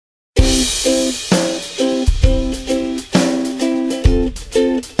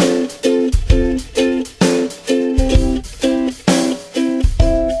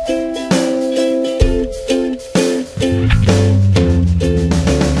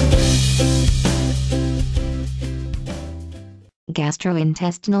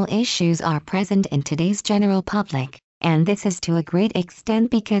gastrointestinal issues are present in today's general public, and this is to a great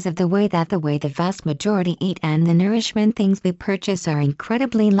extent because of the way the vast majority eat and the nourishment things we purchase are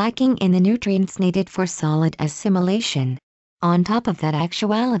incredibly lacking in the nutrients needed for solid assimilation. On top of that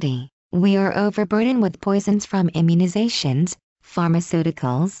actuality, we are overburdened with poisons from immunizations,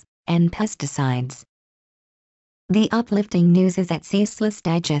 pharmaceuticals, and pesticides. The uplifting news is that ceaseless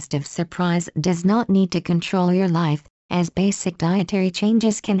digestive surprise does not need to control your life, as basic dietary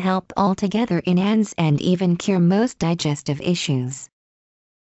changes can help altogether enhance and even cure most digestive issues.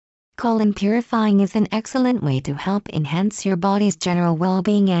 Colon purifying is an excellent way to help enhance your body's general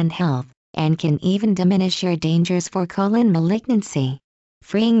well-being and health, and can even diminish your dangers for colon malignancy.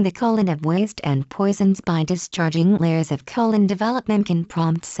 Freeing the colon of waste and poisons by discharging layers of colon development can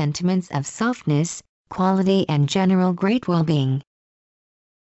prompt sentiments of softness, quality and general great well-being.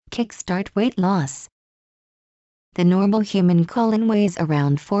 Kickstart weight loss. The normal human colon weighs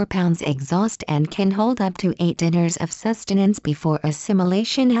around 4 pounds exhaust and can hold up to 8 dinners of sustenance before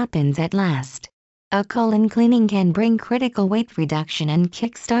assimilation happens at last. A colon cleaning can bring critical weight reduction and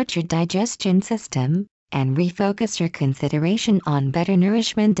kickstart your digestion system, and refocus your consideration on better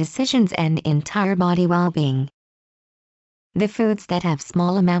nourishment decisions and entire body well-being. The foods that have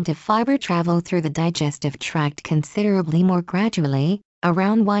small amount of fiber travel through the digestive tract considerably more gradually,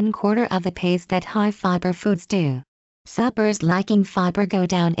 around 1/4 of the pace that high-fiber foods do. Suppers lacking fiber go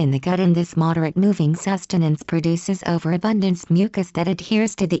down in the gut, and this moderate moving sustenance produces overabundance mucus that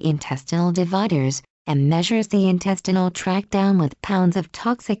adheres to the intestinal dividers, and measures the intestinal tract down with pounds of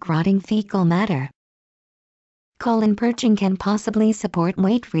toxic rotting fecal matter. Colon purging can possibly support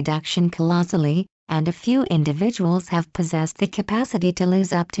weight reduction colossally, and a few individuals have possessed the capacity to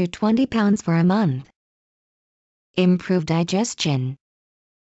lose up to 20 pounds for a month. Improve digestion.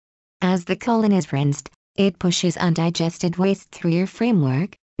 As the colon is rinsed, it pushes undigested waste through your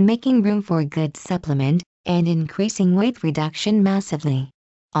framework, making room for good supplement, and increasing weight reduction massively.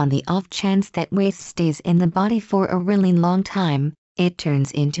 On the off chance that waste stays in the body for a really long time, it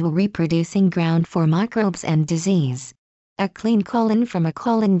turns into a reproducing ground for microbes and disease. A clean colon from a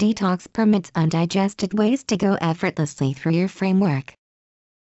colon detox permits undigested waste to go effortlessly through your framework.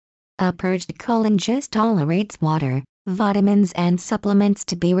 A purged colon just tolerates water, vitamins and supplements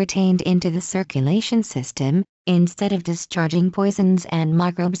to be retained into the circulation system, instead of discharging poisons and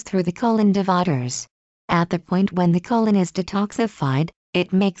microbes through the colon dividers. At the point when the colon is detoxified,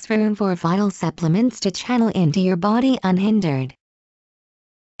 it makes room for vital supplements to channel into your body unhindered.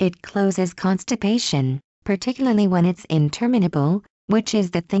 It closes constipation, particularly when it's interminable, which is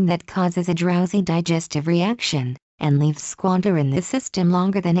the thing that causes a drowsy digestive reaction, and leaves squander in the system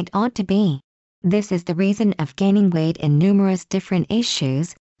longer than it ought to be. This is the reason of gaining weight in numerous different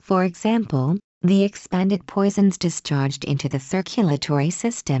issues, for example, the expanded poisons discharged into the circulatory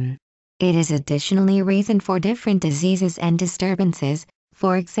system. It is additionally a reason for different diseases and disturbances,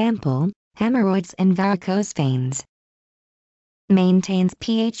 for example, hemorrhoids and varicose veins. Maintains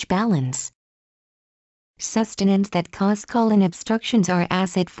pH balance. Sustenance that cause colon obstructions are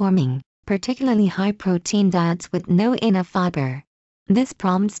acid-forming, particularly high-protein diets with no enough fiber. This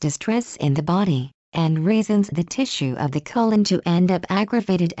prompts distress in the body, and reasons the tissue of the colon to end up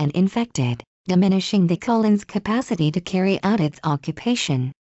aggravated and infected, diminishing the colon's capacity to carry out its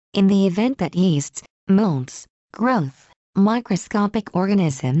occupation. In the event that yeasts, molds, growth, microscopic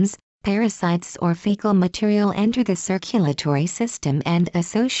organisms, parasites or fecal material enter the circulatory system and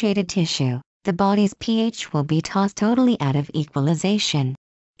associated tissue, the body's pH will be tossed totally out of equalization.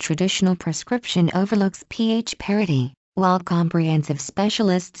 Traditional prescription overlooks pH parity, while comprehensive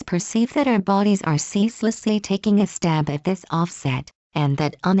specialists perceive that our bodies are ceaselessly taking a stab at this offset, and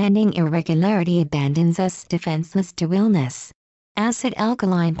that unending irregularity abandons us defenseless to illness.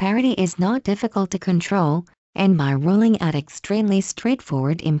 Acid-alkaline parity is not difficult to control, and by rolling out extremely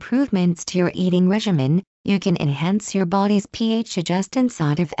straightforward improvements to your eating regimen, you can enhance your body's pH adjust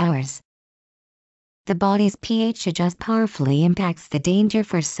inside of hours. The body's pH adjust powerfully impacts the danger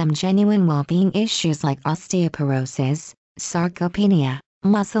for some genuine well-being issues like osteoporosis, sarcopenia,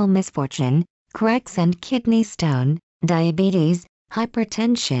 muscle misfortune, cracks and kidney stone, diabetes,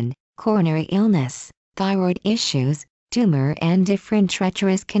 hypertension, coronary illness, thyroid issues, tumor and different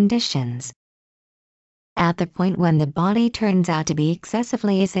treacherous conditions. At the point when the body turns out to be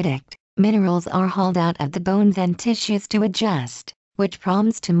excessively acidic, minerals are hauled out of the bones and tissues to adjust, which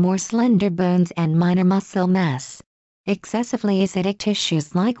prompts to more slender bones and minor muscle mass. Excessively acidic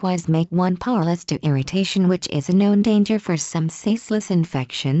tissues likewise make one powerless to irritation, which is a known danger for some ceaseless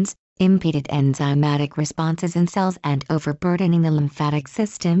infections, impeded enzymatic responses in cells and overburdening the lymphatic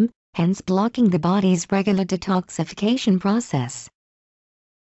system, hence blocking the body's regular detoxification process.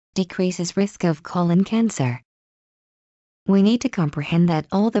 decreases risk of colon cancer. We need to comprehend that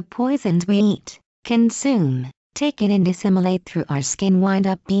all the poisons we eat, consume, take in and assimilate through our skin wind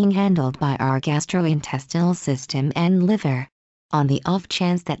up being handled by our gastrointestinal system and liver. On the off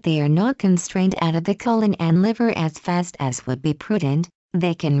chance that they are not constrained out of the colon and liver as fast as would be prudent,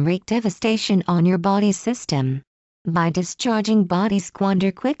 they can wreak devastation on your body system. By discharging body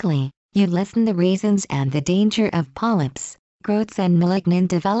squander quickly, you lessen the reasons and the danger of polyps, growths and malignant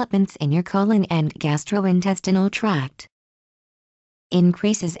developments in your colon and gastrointestinal tract.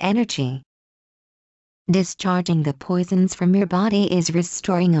 Increases energy. Discharging the poisons from your body is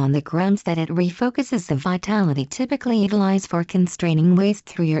restoring on the grounds that it refocuses the vitality typically utilized for constraining waste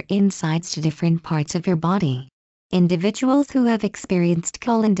through your insides to different parts of your body. Individuals who have experienced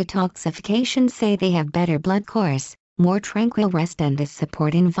colon detoxification say they have better blood course, more tranquil rest and a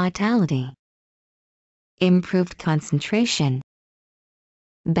support in vitality. Improved concentration.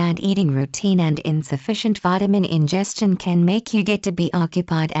 Bad eating routine and insufficient vitamin ingestion can make you get to be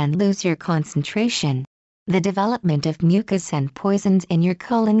occupied and lose your concentration. The development of mucus and poisons in your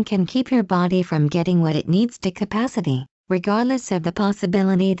colon can keep your body from getting what it needs to capacity, regardless of the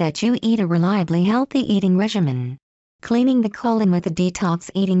possibility that you eat a reliably healthy eating regimen. Cleaning the colon with a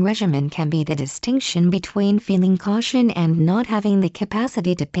detox eating regimen can be the distinction between feeling caution and not having the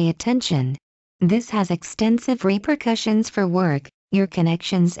capacity to pay attention. This has extensive repercussions for work, your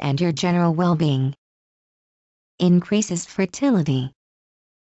connections and your general well-being. Increases fertility.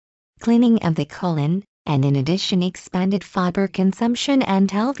 Cleaning of the colon, and in addition expanded fiber consumption and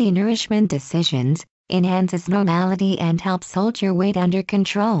healthy nourishment decisions, enhances normality and helps hold your weight under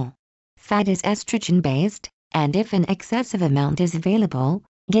control. Fat is estrogen-based, and if an excessive amount is available,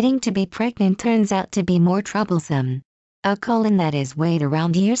 getting to be pregnant turns out to be more troublesome. A colon that is weighed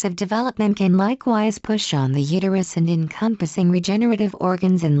around years of development can likewise push on the uterus and encompassing regenerative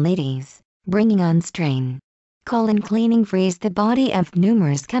organs in ladies, bringing on strain. Colon cleaning frees the body of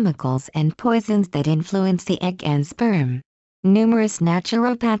numerous chemicals and poisons that influence the egg and sperm. Numerous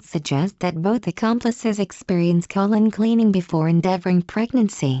naturopaths suggest that both accomplices experience colon cleaning before endeavoring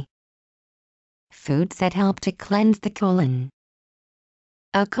pregnancy. Foods that help to cleanse the colon.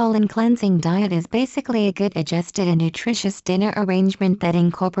 A colon cleansing diet is basically a good adjusted and nutritious dinner arrangement that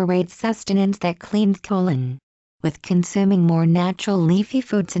incorporates sustenance that cleans colon. With consuming more natural leafy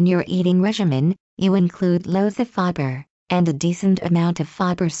foods in your eating regimen, you include loads of fiber, and a decent amount of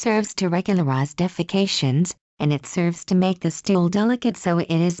fiber serves to regularize defecations, and it serves to make the stool delicate so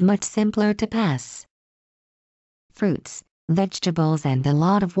it is much simpler to pass. Fruits, vegetables and a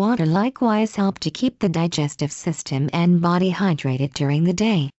lot of water likewise help to keep the digestive system and body hydrated during the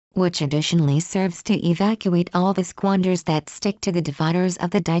day, which additionally serves to evacuate all the squanders that stick to the dividers of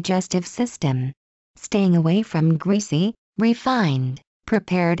the digestive system. Staying away from greasy, refined,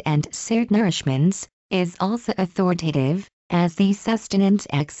 prepared and seared nourishments is also authoritative, as these sustenants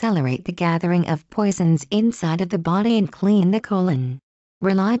accelerate the gathering of poisons inside of the body and clean the colon.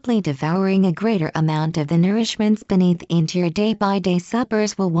 Reliably devouring a greater amount of the nourishments beneath into your day-by-day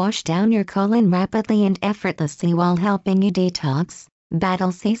suppers will wash down your colon rapidly and effortlessly while helping you detox,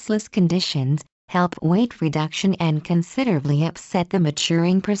 battle ceaseless conditions, help weight reduction and considerably upset the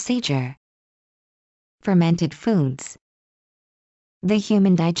maturing procedure. Fermented foods. The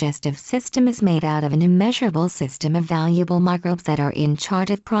human digestive system is made out of an immeasurable system of valuable microbes that are in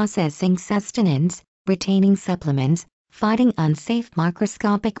charge of processing sustenance, retaining supplements, fighting unsafe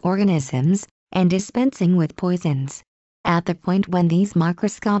microscopic organisms, and dispensing with poisons. At the point when these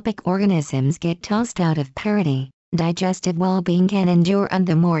microscopic organisms get tossed out of parity, digestive well-being can endure, and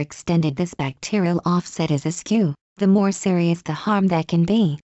the more extended this bacterial offset is askew, the more serious the harm that can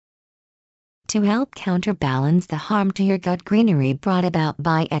be. To help counterbalance the harm to your gut greenery brought about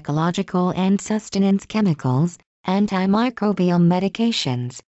by ecological and sustenance chemicals, antimicrobial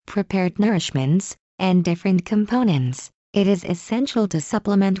medications, prepared nourishments, and different components, it is essential to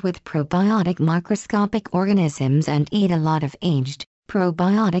supplement with probiotic microscopic organisms and eat a lot of aged,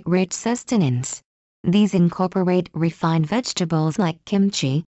 probiotic-rich sustenance. These incorporate refined vegetables like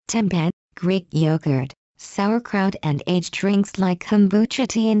kimchi, tempeh, Greek yogurt, sauerkraut and aged drinks like kombucha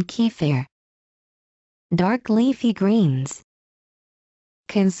tea and kefir. Dark leafy greens.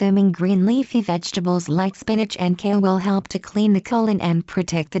 Consuming green leafy vegetables like spinach and kale will help to clean the colon and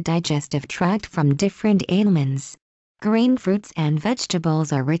protect the digestive tract from different ailments. Green fruits and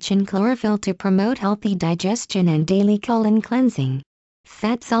vegetables are rich in chlorophyll to promote healthy digestion and daily colon cleansing.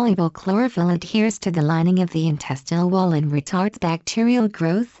 Fat-soluble chlorophyll adheres to the lining of the intestinal wall and retards bacterial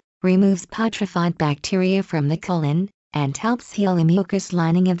growth, removes putrefied bacteria from the colon, and helps heal the mucous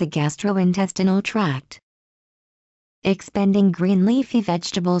lining of the gastrointestinal tract. Expanding green leafy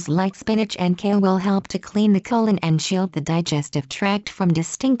vegetables like spinach and kale will help to clean the colon and shield the digestive tract from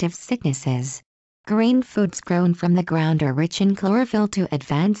distinctive sicknesses. Green foods grown from the ground are rich in chlorophyll to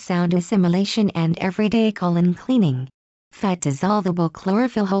advance sound assimilation and everyday colon cleaning. Fat-dissolvable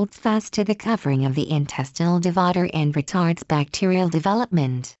chlorophyll holds fast to the covering of the intestinal divider and retards bacterial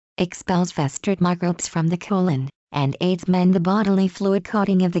development, expels festered microbes from the colon, and aids mend the bodily fluid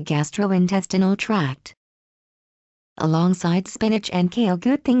coating of the gastrointestinal tract. Alongside spinach and kale,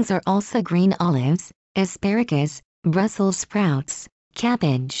 good things are also green olives, asparagus, Brussels sprouts,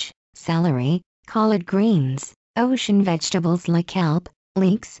 cabbage, celery, collard greens, ocean vegetables like kelp,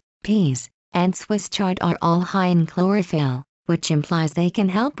 leeks, peas, and Swiss chard are all high in chlorophyll, which implies they can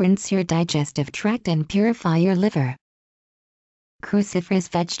help rinse your digestive tract and purify your liver. Cruciferous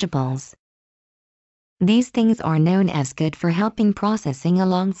vegetables. These things are known as good for helping processing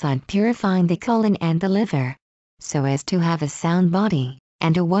alongside purifying the colon and the liver. So as to have a sound body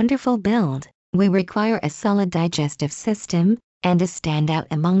and a wonderful build, we require a solid digestive system, and to stand out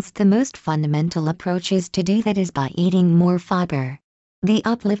amongst the most fundamental approaches to do that is by eating more fiber. The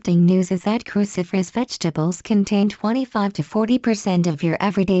uplifting news is that cruciferous vegetables contain 25 to 40% of your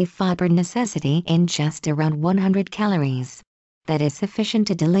everyday fiber necessity in just around 100 calories. That is sufficient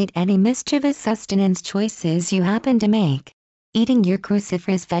to delete any mischievous sustenance choices you happen to make. Eating your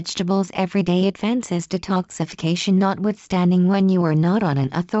cruciferous vegetables every day advances detoxification notwithstanding when you are not on an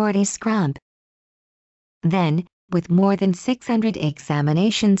authority scrub. Then, with more than 600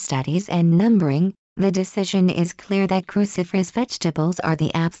 examination studies and numbering, the decision is clear that cruciferous vegetables are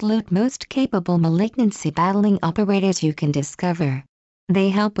the absolute most capable malignancy-battling operators you can discover. They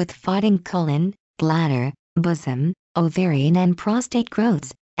help with fighting colon, bladder, bosom, ovarian and prostate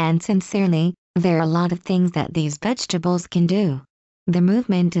growths, and sincerely, there are a lot of things that these vegetables can do. The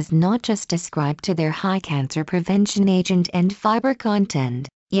movement is not just ascribed to their high cancer prevention agent and fiber content,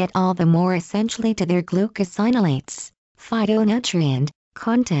 yet all the more essentially to their glucosinolates, phytonutrient,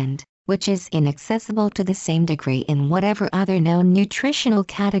 content, which is inaccessible to the same degree in whatever other known nutritional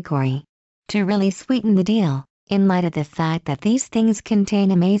category. To really sweeten the deal, in light of the fact that these things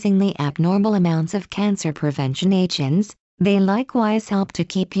contain amazingly abnormal amounts of cancer prevention agents, they likewise help to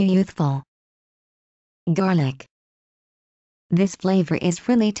keep you youthful. Garlic. This flavor is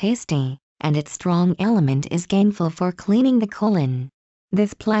really tasty, and its strong element is gainful for cleaning the colon.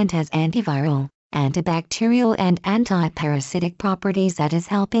 This plant has antiviral, antibacterial and antiparasitic properties that is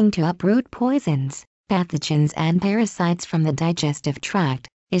helping to uproot poisons, pathogens and parasites from the digestive tract,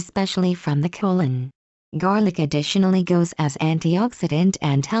 especially from the colon. Garlic additionally goes as antioxidant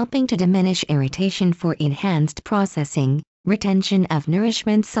and helping to diminish irritation for enhanced processing, retention of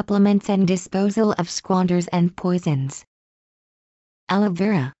nourishment supplements and disposal of squanders and poisons. Aloe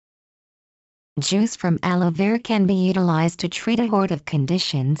vera. Juice from aloe vera can be utilized to treat a horde of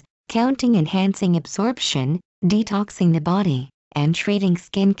conditions, counting enhancing absorption, detoxing the body, and treating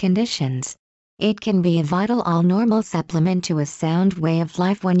skin conditions. It can be a vital all-normal supplement to a sound way of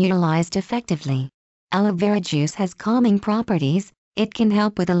life when utilized effectively. Aloe vera juice has calming properties. It can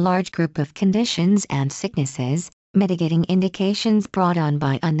help with a large group of conditions and sicknesses, mitigating indications brought on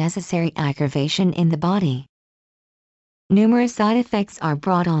by unnecessary aggravation in the body. Numerous side effects are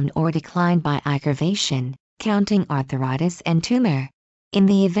brought on or declined by aggravation, counting arthritis and tumor. In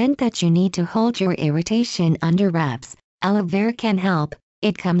the event that you need to hold your irritation under wraps, aloe vera can help.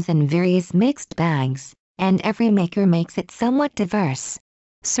 It comes in various mixed bags, and every maker makes it somewhat diverse.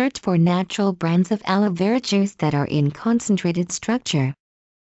 Search for natural brands of aloe vera juice that are in concentrated structure.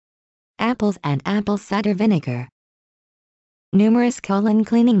 Apples and apple cider vinegar. Numerous colon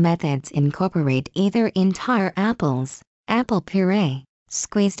cleaning methods incorporate either entire apples, apple puree,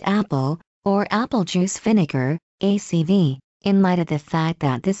 squeezed apple, or apple juice vinegar, ACV, in light of the fact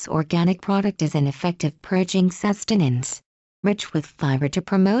that this organic product is an effective purging sustenance. Rich with fiber to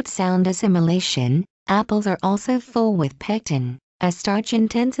promote sound assimilation, apples are also full with pectin, a starch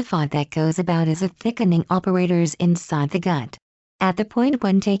intensifier that goes about as a thickening operators inside the gut. At the point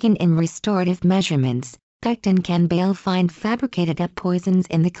when taken in restorative measurements, pectin can bail find fabricated up poisons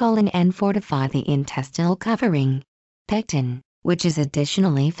in the colon and fortify the intestinal covering. Pectin, which is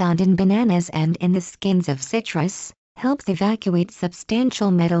additionally found in bananas and in the skins of citrus, helps evacuate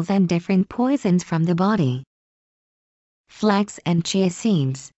substantial metals and different poisons from the body. Flax and chia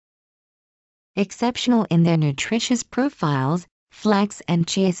seeds. Exceptional in their nutritious profiles, flax and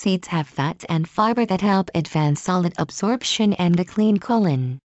chia seeds have fats and fiber that help advance solid absorption and a clean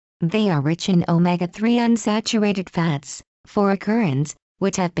colon. They are rich in omega-3 unsaturated fats, for occurrence,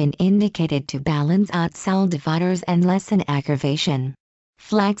 which have been indicated to balance out cell dividers and lessen aggravation.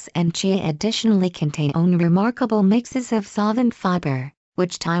 Flax and chia additionally contain own remarkable mixes of solvent fiber,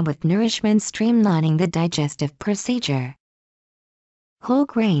 which tie with nourishment, streamlining the digestive procedure. Whole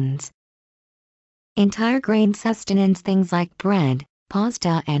grains. Entire grain sustenance things like bread,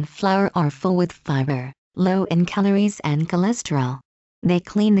 pasta and flour are full with fiber, low in calories and cholesterol. They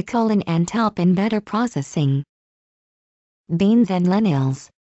clean the colon and help in better processing. Beans and lentils.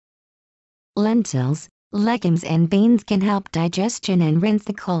 Lentils, legumes and beans can help digestion and rinse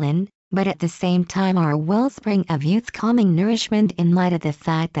the colon, but at the same time are a wellspring of youth calming nourishment in light of the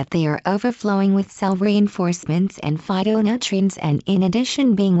fact that they are overflowing with cell reinforcements and phytonutrients, and in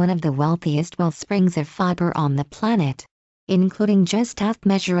addition being one of the wealthiest wellsprings of fiber on the planet. Including just half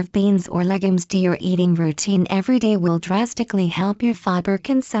measure of beans or legumes to your eating routine every day will drastically help your fiber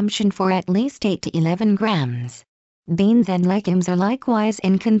consumption for at least 8 to 11 grams. Beans and legumes are likewise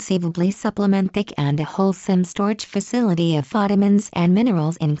inconceivably supplementic and a wholesome storage facility of vitamins and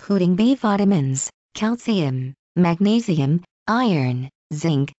minerals including B vitamins, calcium, magnesium, iron,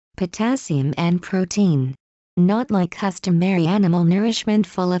 zinc, potassium and protein. Not like customary animal nourishment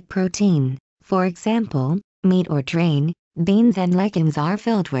full of protein, for example, meat or grain, beans and legumes are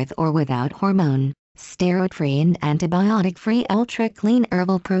filled with or without hormone, steroid-free and antibiotic-free ultra-clean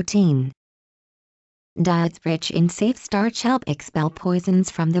herbal protein. Diets rich in safe starch help expel poisons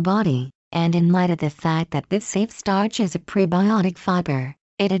from the body, and in light of the fact that this safe starch is a prebiotic fiber,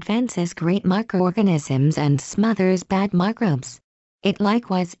 it advances great microorganisms and smothers bad microbes. It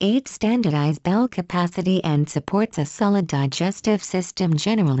likewise aids standardized bowel capacity and supports a solid digestive system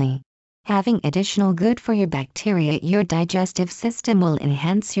generally. Having additional good for your bacteria, your digestive system will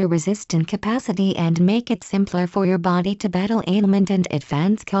enhance your resistant capacity and make it simpler for your body to battle ailment and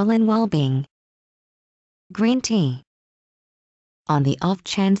advance colon well-being. Green tea. On the off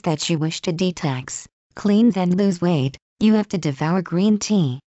chance that you wish to detox, cleanse and lose weight, you have to devour green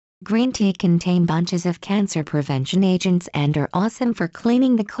tea. Green tea contain bunches of cancer prevention agents and are awesome for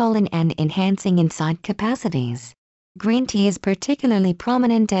cleaning the colon and enhancing inside capacities. Green tea is particularly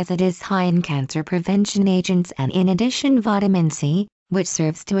prominent as it is high in cancer prevention agents and in addition vitamin C, which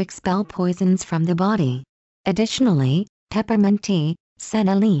serves to expel poisons from the body. Additionally, peppermint tea,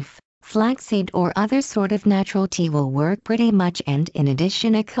 senna leaf, flaxseed or other sort of natural tea will work pretty much, and in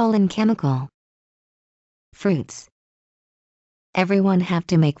addition a colon chemical. Fruits. Everyone have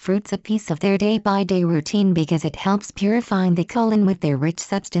to make fruits a piece of their day-by-day routine because it helps purifying the colon with their rich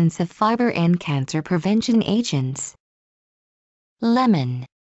substance of fiber and cancer prevention agents. Lemon.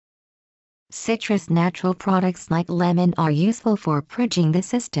 Citrus natural products like lemon are useful for purging the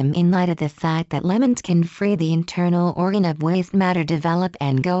system in light of the fact that lemons can free the internal organ of waste matter, develop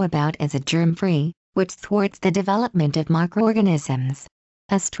and go about as a germ-free, which thwarts the development of microorganisms.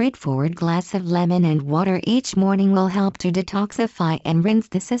 A straightforward glass of lemon and water each morning will help to detoxify and rinse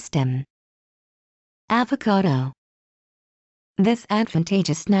the system. Avocado. This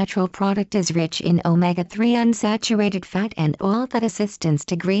advantageous natural product is rich in omega-3 unsaturated fat and oil that assists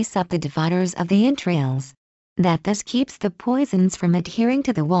to grease up the dividers of the entrails. That thus keeps the poisons from adhering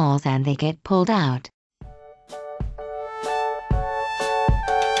to the walls and they get pulled out.